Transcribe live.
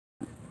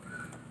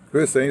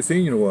Chris, I ain't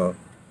seen you in a while.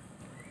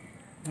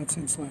 Not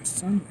since last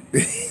Sunday.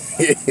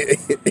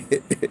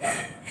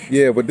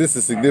 Yeah, but this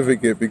is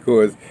significant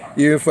because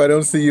even if I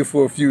don't see you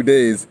for a few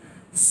days,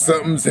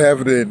 something's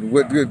happening.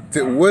 What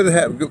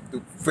happened?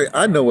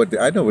 I know what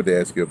to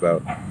ask you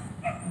about.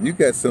 You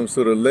got some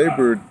sort of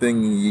labor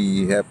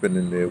thing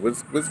happening there.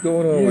 What's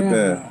going on with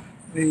that? Yeah,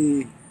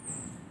 the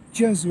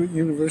Jesuit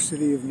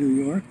University of New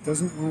York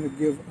doesn't want to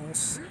give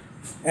us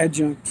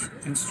adjunct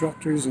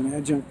instructors and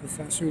adjunct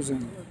professors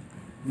and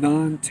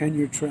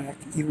non-tenure track,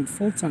 even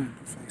full-time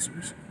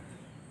professors,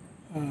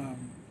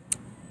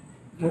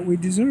 what we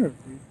deserve.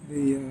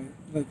 The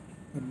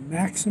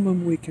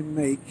maximum we can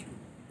make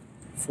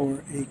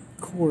for a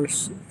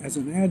course as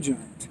an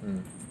adjunct,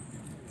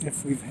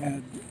 if we've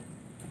had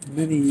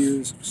many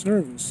years of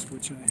service,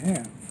 which I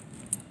have,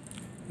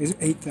 is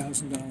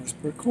 $8,000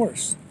 per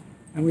course.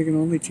 And we can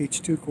only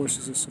teach 2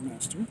 courses a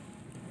semester.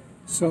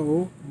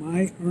 So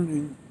my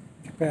earning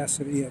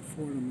capacity at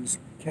Fordham is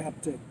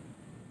capped at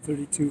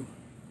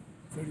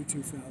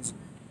 32,000,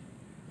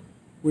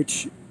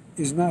 which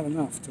is not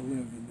enough to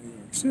live in New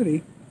York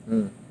City.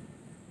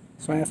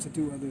 So I have to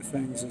do other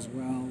things as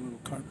well, a little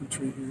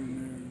carpentry here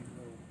and there, a little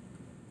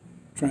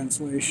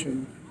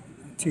translation.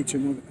 I teach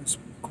another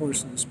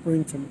course in the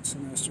spring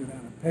semester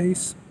down at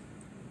Pace.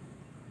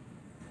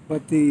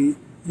 But the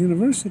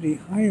university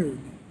hired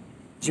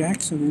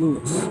Jackson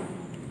Lewis,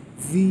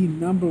 the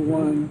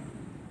 #1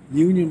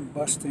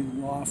 union-busting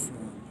law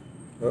firm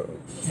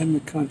in the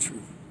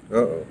country,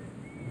 to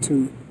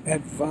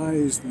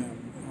advise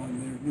them on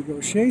their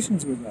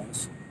negotiations with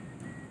us.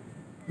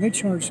 They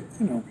charge,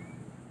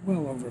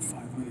 well over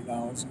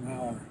 $500 an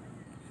hour.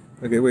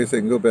 Okay, wait a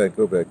second. Go back.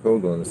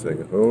 Hold on a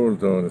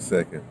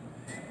second.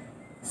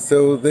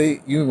 So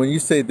when you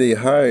say they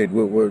hired,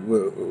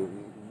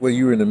 were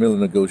you in the middle of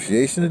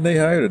negotiation and they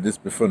hired, or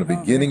just from the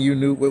beginning you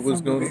knew what was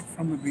going on?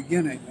 From the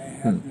beginning, they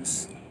had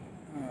this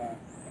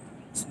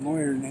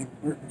lawyer named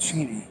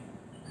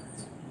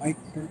Mike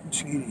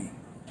Bertoncini,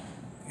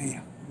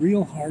 a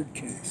real hard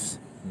case.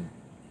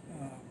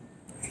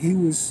 He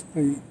was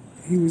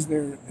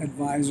their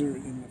advisor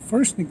in the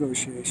first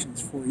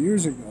negotiations 4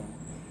 years ago,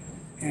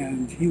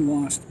 and he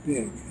lost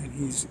big, and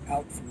he's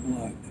out for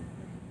blood.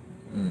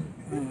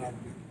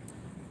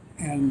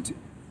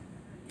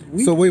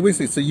 So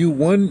wait. So you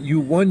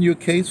won your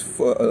case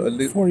for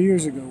 4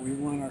 years ago. We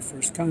won our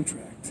first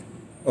contract.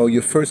 Oh,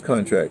 your first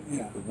contract.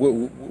 Yeah.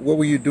 What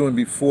were you doing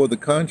before the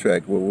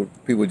contract? Were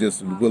people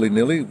just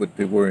willy-nilly, but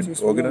they weren't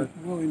Just organized?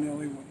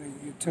 willy-nilly.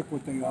 You took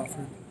what they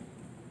offered.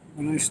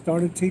 When I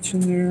started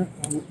teaching there,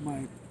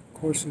 my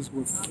courses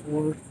were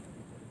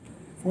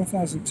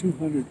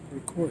 $4,200 per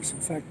course. In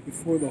fact,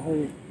 before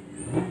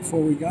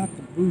we got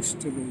the boost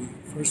to the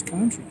first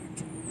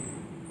contract,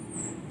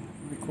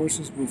 my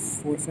courses were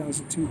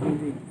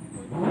 $4,200.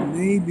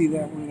 Maybe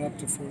that went up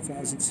to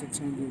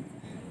 $4,600.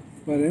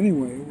 But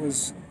anyway, it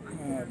was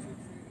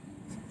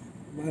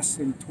less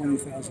than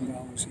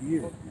 $20,000 a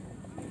year.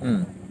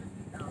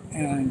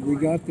 And we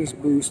got this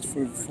boost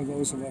for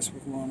those of us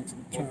with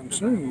long-term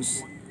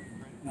service.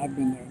 And I've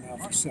been there now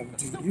for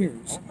 17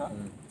 years.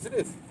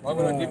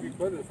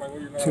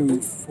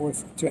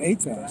 To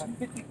 8,000,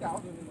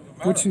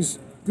 which is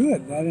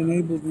good. That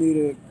enabled me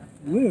to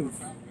live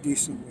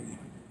decently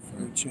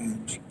for a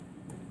change.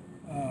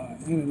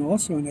 And it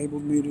also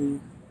enabled me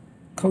to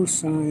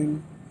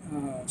co-sign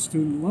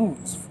student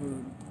loans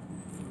for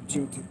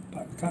Jyoti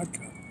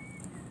Patkadka,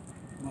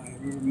 my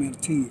little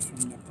mentee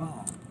from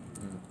Nepal.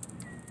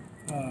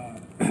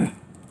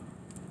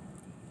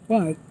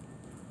 But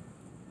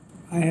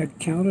I had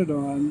counted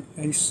on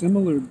a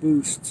similar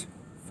boost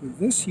for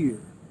this year.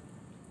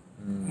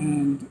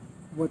 And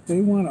what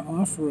they want to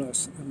offer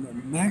us, and the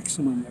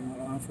maximum they want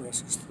to offer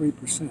us, is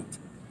 3%.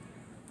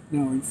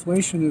 Now,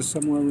 inflation is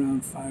somewhere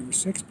around 5 or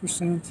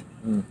 6%.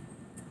 It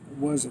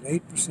was at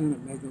 8%.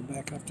 It may go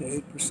back up to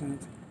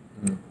 8%.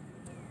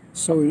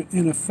 So,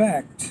 in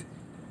effect,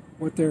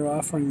 what they're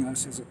offering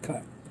us is a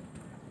cut,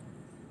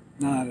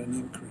 not an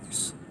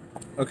increase.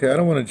 Okay, I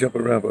don't want to jump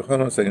around, but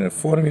hold on a second. At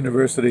Fordham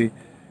University,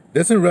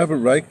 doesn't Robert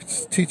Reich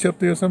teach up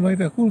there or something like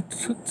that?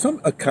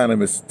 Some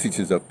economist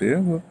teaches up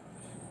there.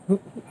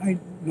 I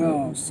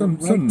know. Some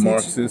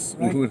Marxists.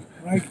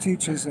 Reich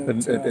teaches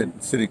at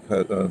City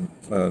College.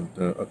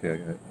 Okay, I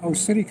got it. Oh,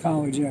 City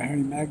College, yeah,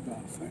 Harry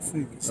Magdoff, I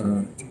think, is the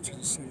one that teaches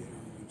at City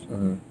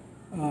College.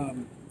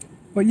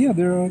 But yeah,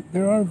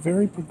 there are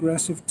very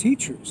progressive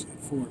teachers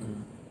at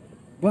Fordham.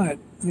 But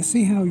you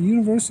see how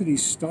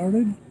universities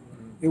started?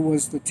 It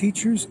was the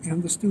teachers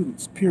and the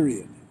students,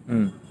 period.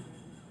 I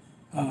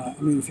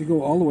mean, if you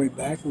go all the way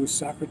back, it was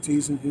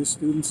Socrates and his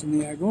students in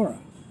the Agora.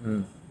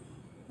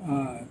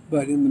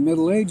 But in the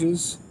Middle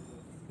Ages,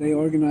 they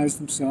organized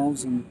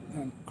themselves and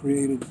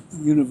created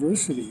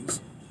universities.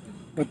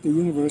 But the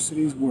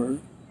universities were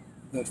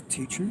the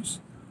teachers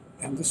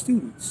and the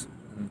students.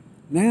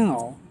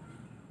 Now,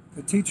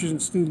 the teachers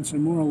and students are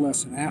more or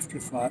less an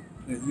afterthought.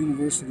 That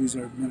universities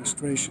are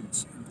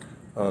administrations.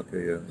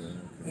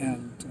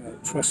 And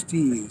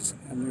trustees,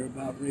 and they're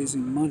about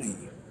raising money.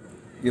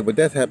 Yeah, but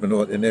that's happened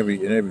in every.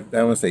 I don't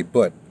want to say,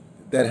 but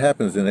that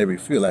happens in every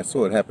field. I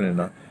saw it happen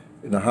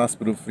in the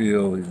hospital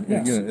field,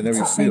 Yes, in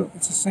every field.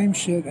 it's the same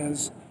shit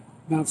as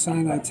Mount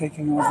Sinai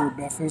taking over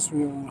Beth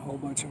Israel and a whole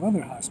bunch of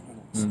other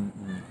hospitals.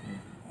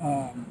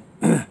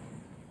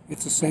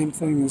 It's the same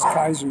thing as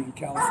Kaiser in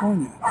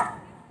California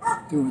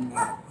doing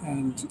that.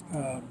 And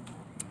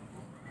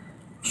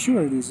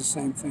sure, it is the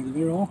same thing.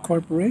 They're all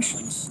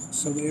corporations,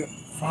 so they're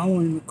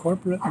following the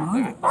corporate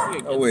model.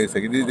 Oh, wait a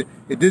second.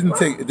 It doesn't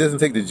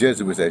take the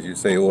Jesuits, as you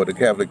say, or the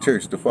Catholic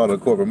Church to follow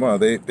the corporate model.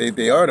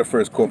 They are the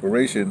first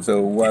corporation, so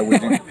why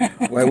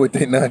would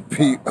they not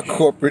be a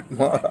corporate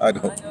model? I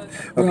don't.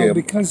 Okay. Well,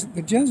 because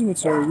the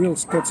Jesuits are a real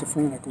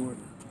schizophrenic order.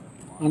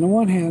 On the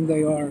one hand,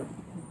 they are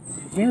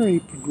very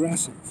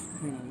progressive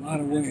in a lot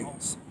of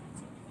ways.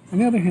 On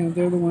the other hand,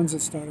 they're the ones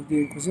that started the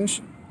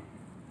Inquisition.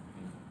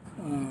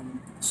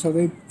 So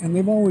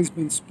they've always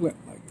been split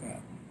like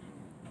that.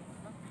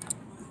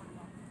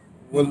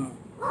 Well,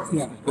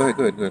 Yeah. go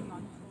ahead.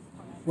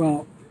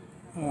 Well,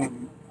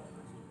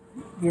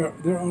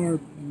 there are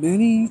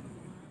many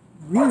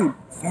really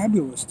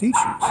fabulous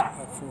teachers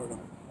at Fordham.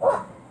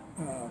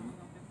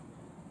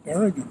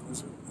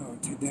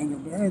 Daniel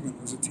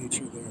Berrigan was a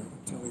teacher there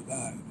until he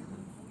died.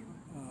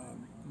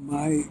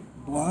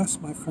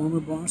 My former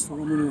boss, the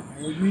woman who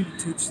hired me to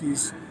teach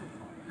these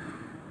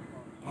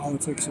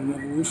politics and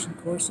revolution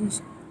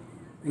courses,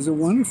 is a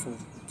wonderful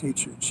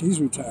teacher. She's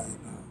retired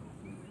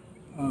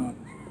now.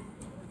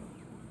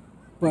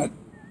 But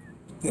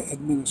the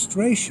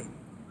administration,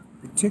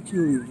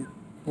 particularly the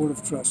Board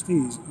of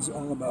Trustees, is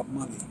all about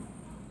money.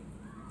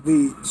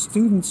 The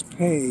students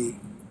pay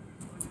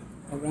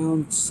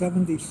around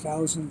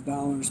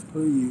 $70,000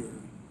 per year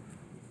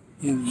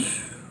in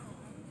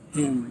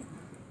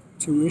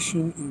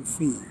tuition and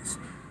fees.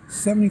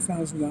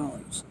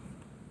 $70,000.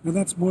 Now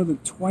that's more than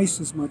twice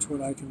as much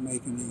what I can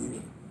make in a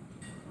year.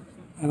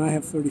 And I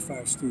have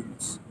 35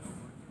 students.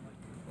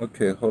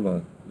 Okay, hold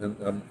on.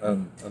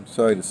 I'm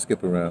sorry to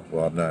skip around.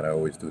 Well, I'm not. I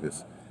always do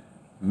this.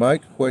 My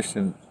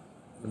question.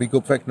 Let me go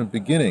back to the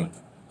beginning.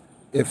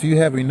 If you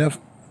have enough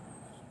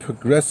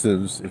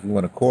progressives, if you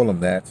want to call them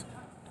that,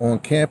 on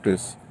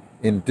campus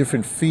in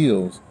different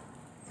fields,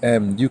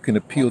 and you can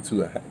appeal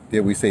to,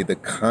 dare we say, the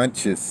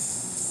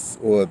conscience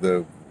or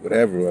the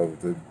whatever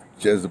of the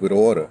Jesuit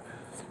order,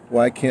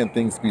 why can't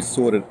things be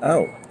sorted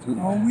out?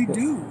 Oh, we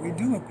do. We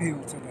do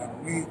appeal to them.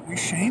 We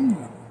shame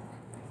them.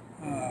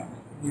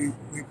 We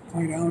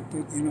point out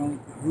that,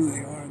 who they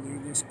are. They're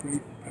this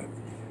great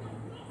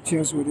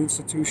Jesuit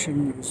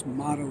institution whose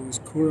motto is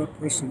cura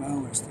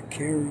personalis, the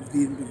care of the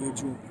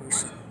individual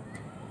person.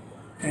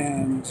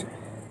 And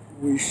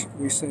we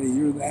say,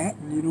 you're that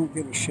and you don't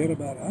give a shit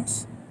about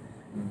us?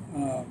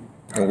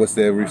 And what's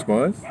their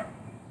response?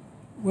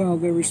 Well,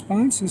 their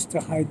response is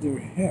to hide their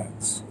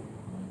heads.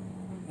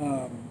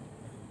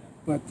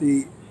 But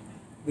they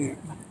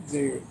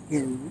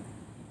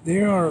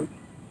are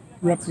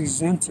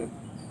represented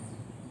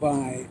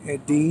by a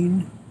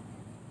dean,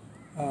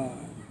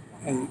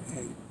 an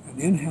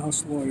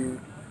in-house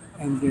lawyer,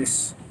 and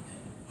this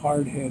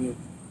hard-headed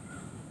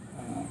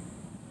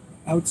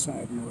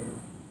outside lawyer.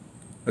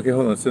 Okay,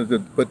 hold on. So,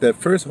 but that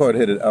first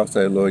hard-headed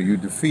outside lawyer you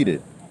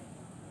defeated,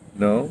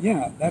 no?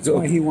 Yeah, that's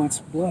why he wants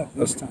blood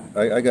this time.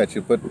 I got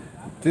you. But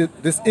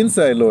this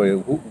inside lawyer,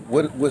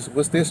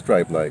 what's their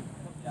stripe like?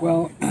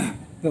 Well,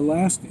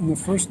 in the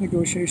first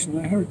negotiation,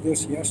 I heard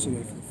this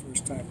yesterday for the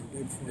first time, the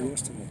day before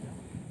yesterday.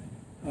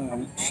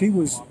 She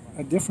was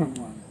a different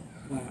one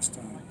last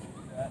time,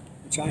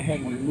 which I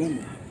hadn't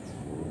remembered.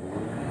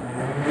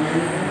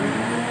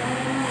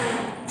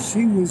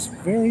 She was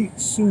very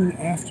soon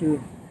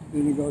after the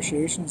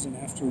negotiations and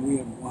after we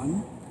had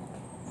won,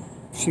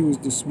 she was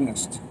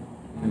dismissed.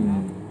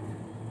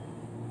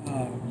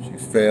 She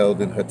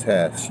failed in her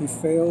task. She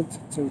failed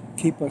to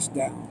keep us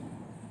down.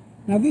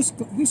 Now this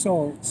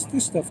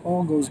stuff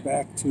all goes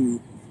back to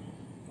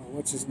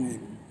what's his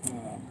name,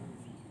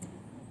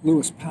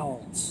 Lewis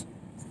Powell's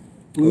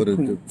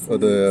blueprint for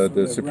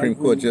the Supreme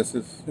Court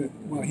justice.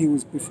 He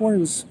was before he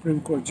was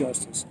Supreme Court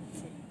justice.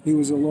 He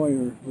was a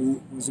lawyer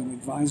who was an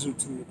advisor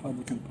to the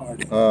Republican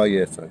Party. Oh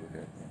yes,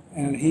 okay.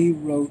 And he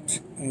wrote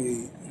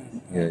a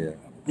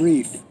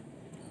brief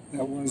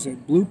that was a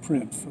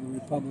blueprint for the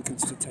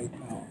Republicans to take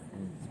power.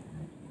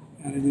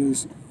 And it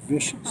is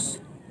vicious.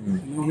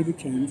 And then he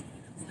became,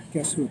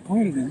 guess who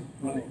appointed him?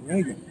 Ronald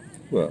Reagan.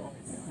 Well.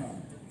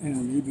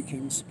 And he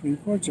became a Supreme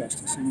Court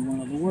justice, and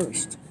one of the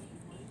worst,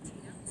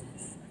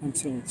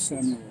 until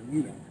Samuel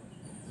Alito.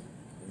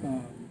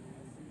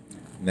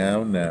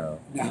 Now.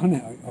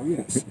 Oh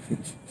yes.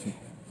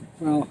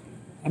 Well,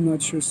 I'm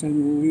not sure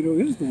Samuel Alito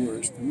is the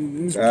worst. I mean,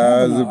 there's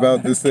I was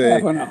about to say.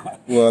 Kavanaugh.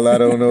 Well, I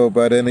don't know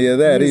about any of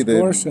that there's either.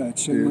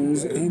 Gorsuch, and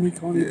there's Amy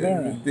Coney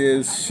Barrett.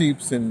 There's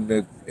sheeps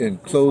and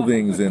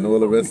clothings and all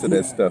the rest of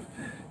that stuff.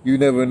 You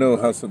never know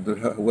how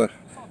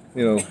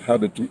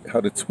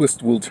the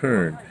twist will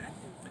turn.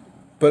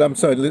 But I'm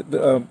sorry,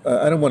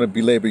 I don't want to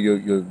belabor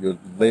your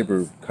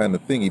labor kind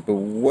of thingy.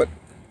 But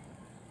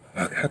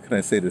how can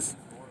I say this?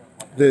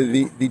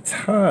 The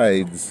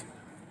tides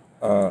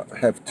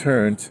have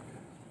turned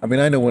I mean,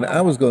 I know when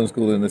I was going to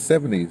school in the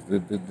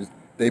 70s,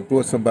 they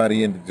brought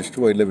somebody in to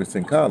destroy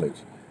Livingston College,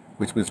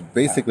 which was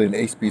basically an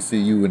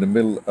HBCU in the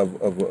middle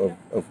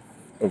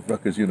of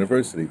Rutgers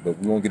University. But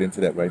we won't get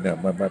into that right now.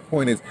 My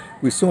point is,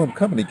 we saw him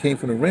coming. He came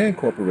from the Rand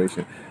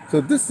Corporation.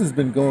 So this has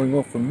been going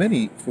on for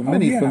many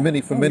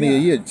a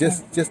year.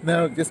 Just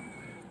now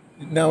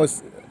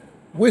it's,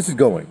 where's it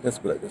going? That's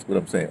what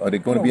I'm saying. Are there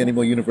going to be any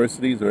more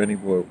universities or any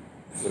more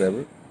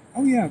whatever?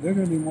 Oh yeah, there are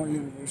going to be more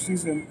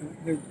universities, and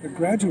the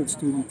graduate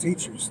student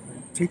teachers,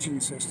 the teaching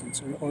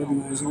assistants, are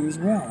organizing as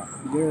well.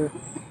 And they're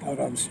out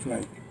on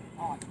strike.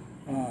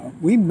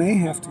 We may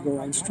have to go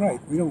on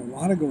strike. We don't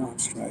want to go on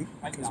strike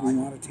because we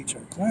want to teach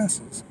our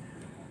classes.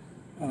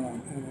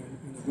 And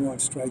when you go on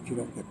strike, you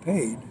don't get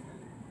paid.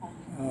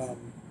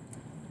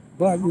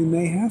 But we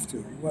may have to.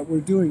 What we're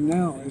doing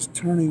now is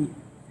turning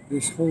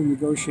this whole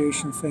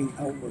negotiation thing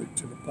outward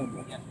to the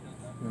public.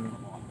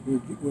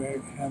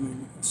 We're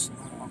having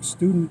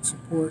student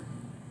support,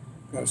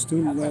 got a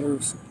student letter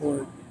of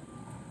support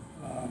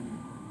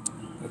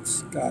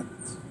that's got,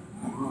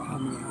 I don't know how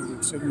many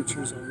hundred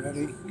signatures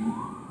already.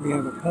 We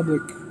have a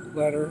public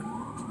letter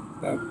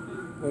that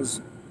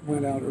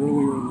went out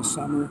earlier in the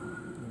summer.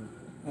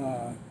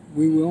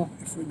 We will,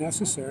 if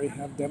necessary,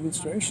 have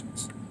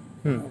demonstrations.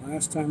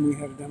 Last time we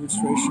had a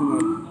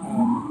demonstration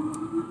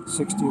at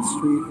 60th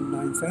Street and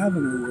 9th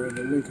Avenue where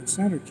the Lincoln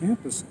Center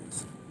campus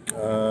is.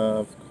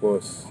 Of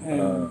course.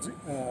 And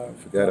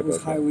that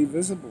was highly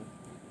visible.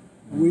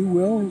 We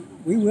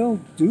will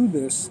do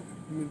this.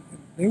 I mean,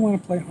 they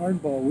want to play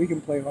hardball. We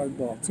can play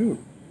hardball too.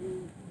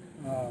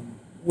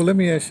 Well, let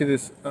me ask you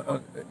this. I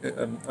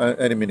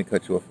didn't mean to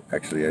cut you off.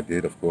 Actually, I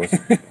did, of course.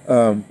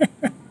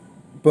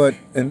 But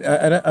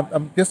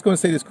I'm just going to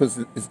say this because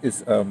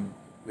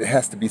it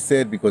has to be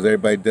said because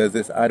everybody does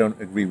this. I don't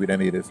agree with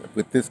any of this,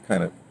 with this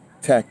kind of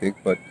tactic,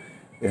 but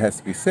it has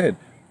to be said.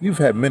 You've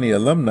had many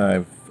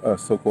alumni,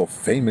 so-called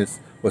famous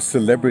or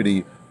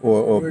celebrity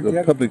or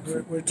public.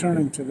 We're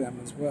turning to them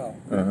as well.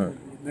 We're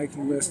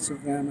making lists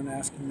of them and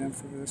asking them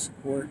for their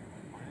support.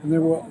 And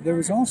there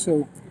was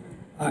also,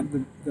 I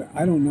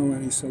don't know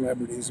any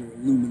celebrities or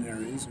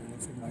luminaries or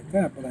anything like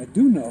that, but I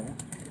do know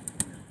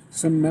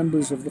some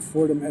members of the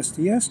Fordham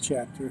SDS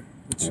chapter,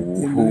 which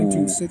in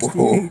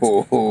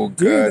 1968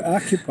 did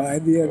occupy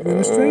the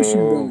administration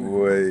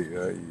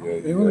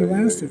building. They only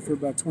lasted for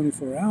about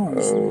 24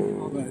 hours,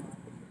 but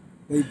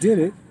they did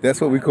it.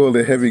 That's what we call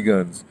the heavy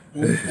guns.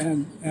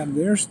 And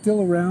they're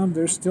still around.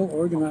 They're still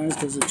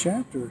organized as a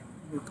chapter.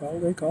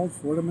 They called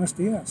Fordham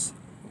SDS.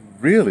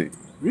 Really?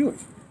 Really.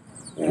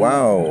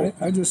 Wow.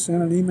 I just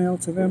sent an email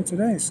to them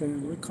today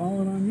saying we're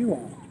calling on you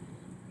all.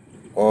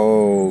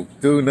 Oh,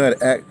 do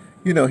not act.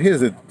 You know, here's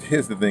the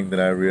thing that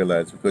I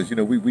realized because you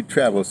know we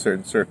travel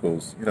certain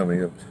circles. You know, I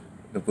mean,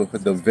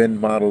 the Venn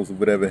models or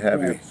whatever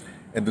have you,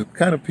 and the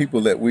kind of people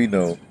that we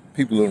know,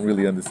 people don't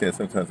really understand.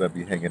 Sometimes I'd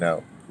be hanging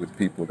out with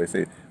people. They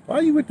say, "Why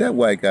are you with that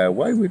white guy?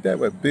 Why are you with that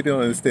white?" They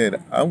don't understand.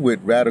 I'm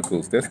with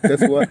radicals.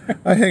 That's why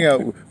I hang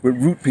out with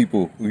root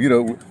people. You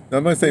know,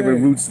 I'm not saying with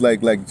roots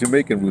like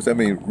Jamaican roots. I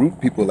mean root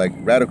people, like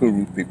radical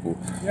root people.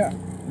 Yeah.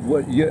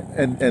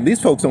 And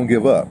these folks don't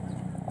give up.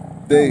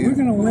 We're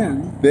gonna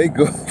win. They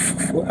go.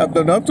 I'm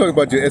talking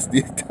about your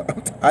SD.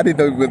 I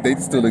didn't know they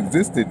still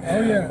existed.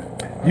 Oh yeah.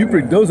 You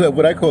bring those up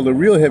what I call the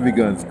real heavy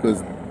guns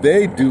because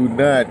they do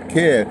not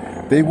care.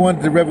 They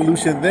want the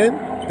revolution then.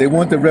 They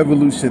want the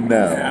revolution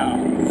now.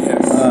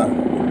 Yes.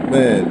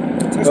 Man.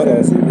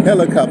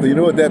 Helicopter. You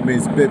know what that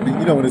means?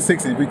 You know, in the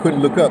 '60s we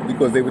couldn't look up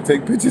because they would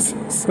take pictures.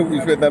 So we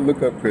better not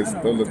look up, Chris.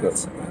 Don't look up.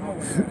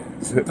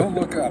 Don't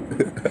look up.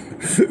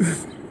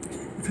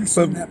 Have you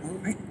seen that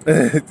movie?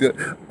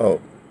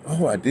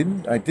 Oh, I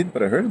didn't,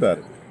 but I heard about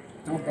it.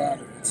 Don't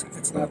bother.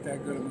 It's not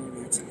that good a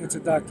movie. It's a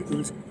Doctor.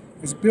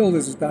 It's billed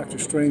as a Dr.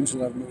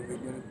 Strangelove movie,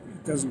 but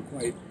it doesn't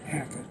quite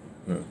hack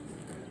it.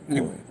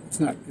 Anyway, it's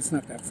not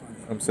that funny.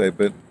 I'm saying,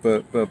 but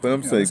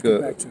I'm saying, let's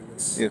get back to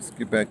this. Yes,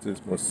 get back to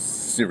this more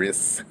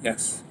serious.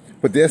 Yes.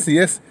 But the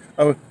SES,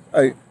 I'm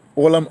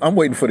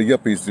waiting for the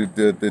yuppies,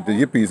 the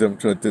yippies. I'm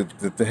trying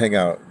to hang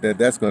out.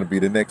 That's going to be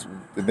the next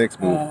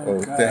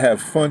move. To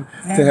have fun,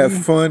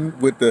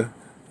 with the.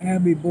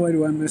 Abby, boy,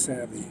 do I miss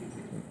Abby.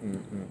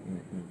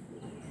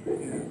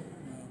 Yeah.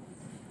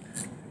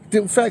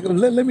 In fact,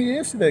 let me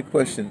ask you that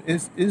question.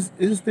 Is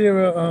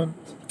there a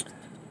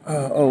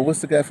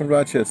what's the guy from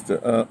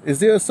Rochester? Is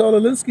there a Saul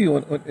Alinsky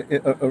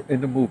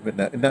in the movement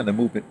now? Not in the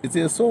movement. Is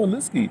there a Saul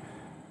Alinsky?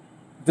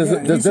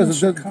 He's in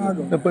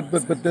Chicago.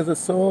 But does a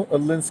Saul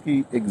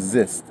Alinsky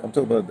exist? I'm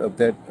talking about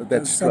that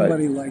does strike.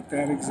 Somebody like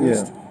that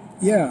exist?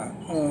 Yeah.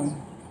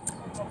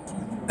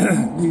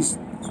 He's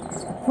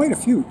quite a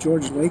few.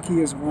 George Lakey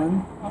is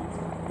one.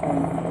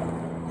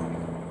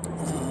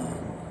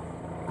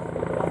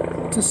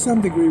 To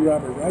some degree,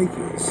 Robert Reich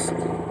is.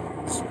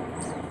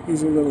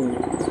 He's a little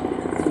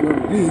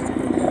weak.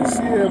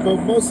 But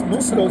most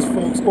of those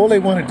folks, all they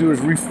want to do is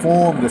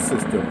reform the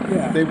system.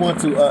 Yeah. They want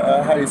to,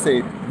 how do you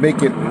say,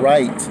 make it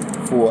right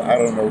for I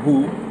don't know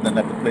who. Not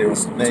the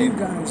player's name. Two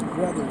guys,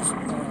 brothers,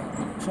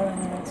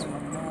 Charles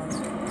and Mark.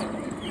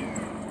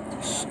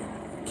 Shit,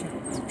 I can't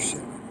remember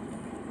shit.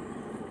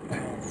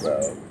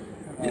 Wow.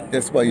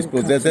 That's why you're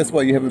supposed. That's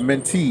why you have a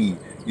mentee.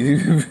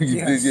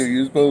 Yes.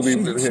 You're supposed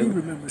to be. She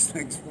remembers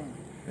things for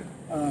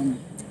me.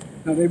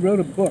 Now, they wrote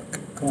a book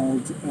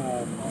called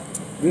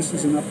This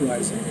is an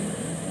Uprising.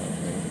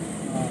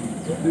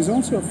 There's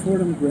also a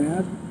Fordham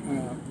grad,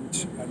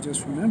 which I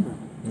just remembered,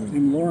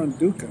 named Lauren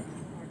Duca,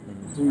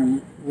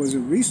 who was a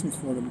recent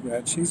Fordham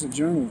grad. She's a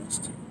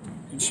journalist.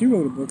 And she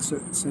wrote a book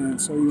saying,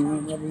 "So you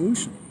want a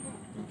revolution?"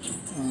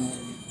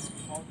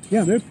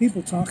 Yeah, there are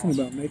people talking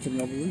about making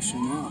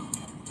revolution now.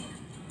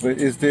 But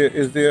is there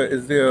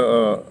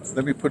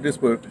let me put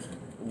this way,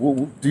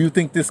 do you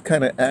think this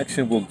kind of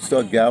action will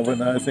start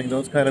galvanizing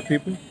those kind of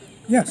people?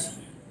 Yes.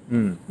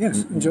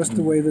 Yes, and just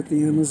the way that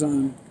the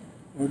Amazon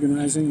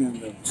organizing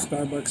and the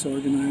Starbucks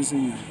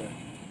organizing and the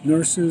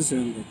nurses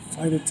and the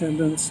flight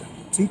attendants and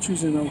the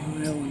teachers in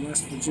Ohio and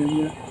West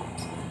Virginia,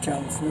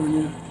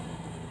 California,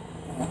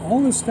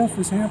 all this stuff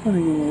is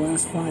happening in the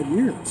last 5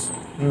 years.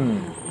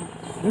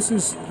 This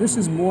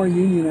is more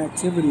union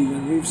activity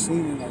than we've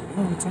seen in a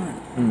long time.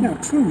 Now,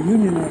 true,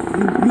 union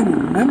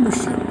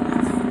membership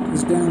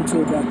is down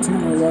to about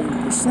 10 or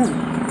 11%,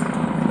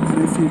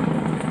 and if you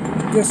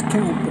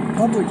discount the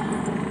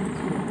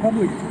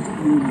public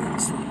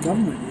unions, the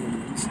government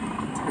unions,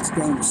 it's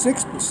down to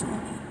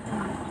 6%.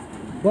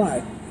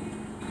 But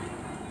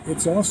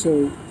it's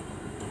also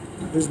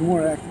there's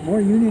more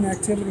union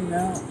activity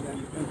now,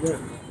 and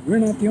we're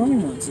not the only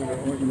ones that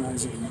are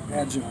organizing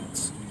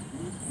adjuncts.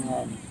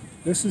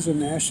 This is a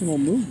national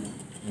movement.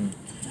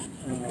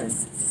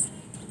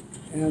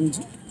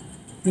 And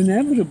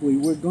inevitably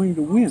we're going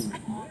to win.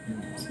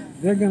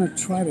 They're going to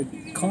try to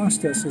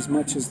cost us as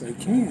much as they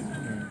can.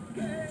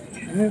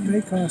 And it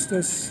may cost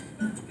us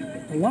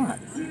a lot.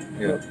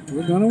 Yeah. But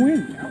we're going to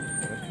win.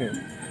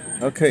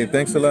 Okay,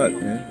 thanks a lot,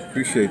 man.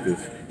 Appreciate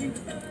this.